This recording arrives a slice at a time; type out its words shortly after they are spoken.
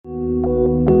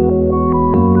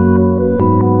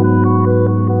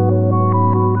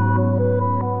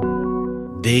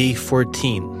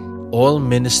14, all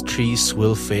ministries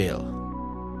will fail.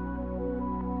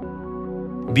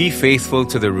 Be faithful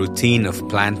to the routine of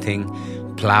planting,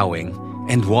 plowing,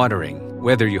 and watering.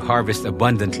 Whether you harvest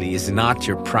abundantly is not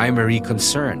your primary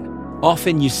concern.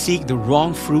 Often you seek the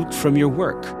wrong fruit from your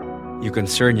work. You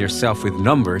concern yourself with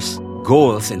numbers,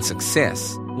 goals, and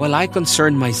success, while I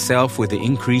concern myself with the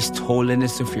increased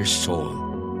holiness of your soul,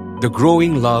 the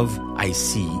growing love I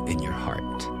see in your heart.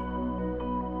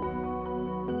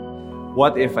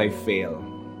 What if I fail?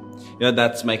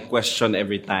 That's my question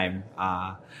every time.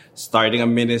 Starting a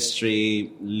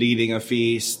ministry, leading a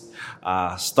feast,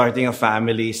 starting a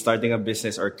family, starting a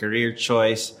business or career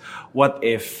choice. What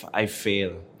if I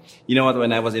fail? You know what?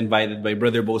 When I was invited by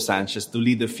Brother Bo Sanchez to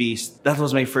lead the feast, that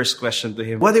was my first question to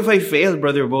him. What if I fail,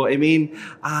 Brother Bo?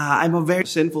 I'm a very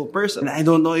sinful person. I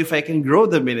don't know if I can grow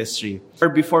the ministry. Or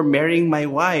before marrying my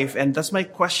wife, and that's my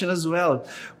question as well.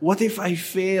 What if I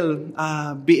fail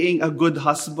being a good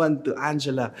husband to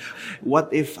Angela?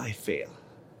 What if I fail?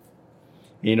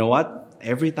 You know what?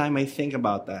 Every time I think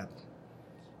about that,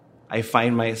 I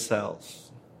find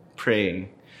myself praying.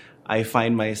 I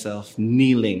find myself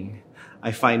kneeling.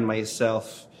 I find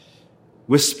myself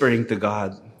whispering to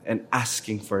God and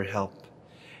asking for help.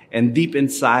 And deep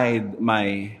inside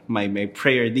my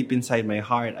prayer, deep inside my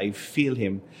heart, I feel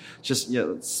Him just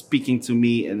speaking to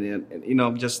me and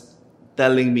just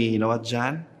telling me, you know what,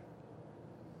 John?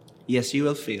 Yes, you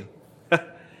will fail.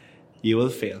 You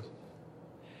will fail.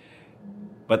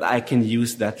 But I can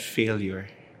use that failure,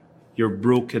 your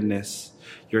brokenness,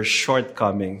 your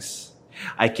shortcomings.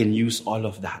 I can use all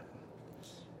of that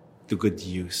to good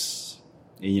use.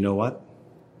 And you know what?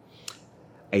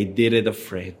 I did it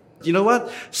afraid. You know what?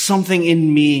 Something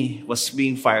in me was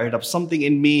being fired up. Something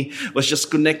in me was just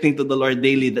connecting to the Lord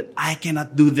daily, that I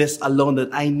cannot do this alone, that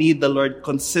I need the Lord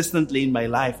consistently in my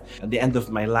life. At the end of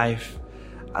my life,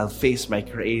 I'll face my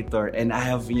Creator, and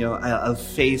I'll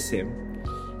face Him,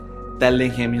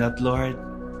 telling Him, Lord,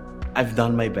 I've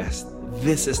done my best.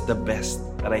 This is the best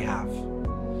that I have.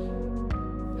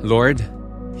 Lord,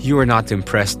 you are not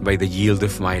impressed by the yield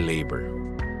of my labor,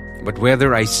 but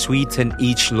whether I sweeten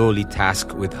each lowly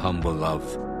task with humble love.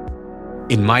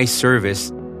 In my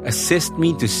service, assist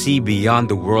me to see beyond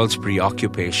the world's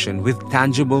preoccupation with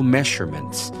tangible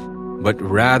measurements, but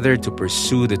rather to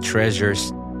pursue the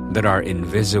treasures that are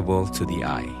invisible to the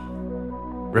eye.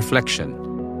 Reflection: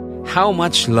 how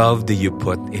much love do you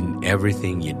put in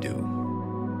everything you do?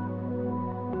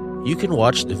 You can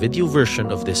watch the video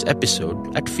version of this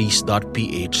episode at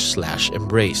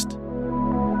feast.ph/embraced.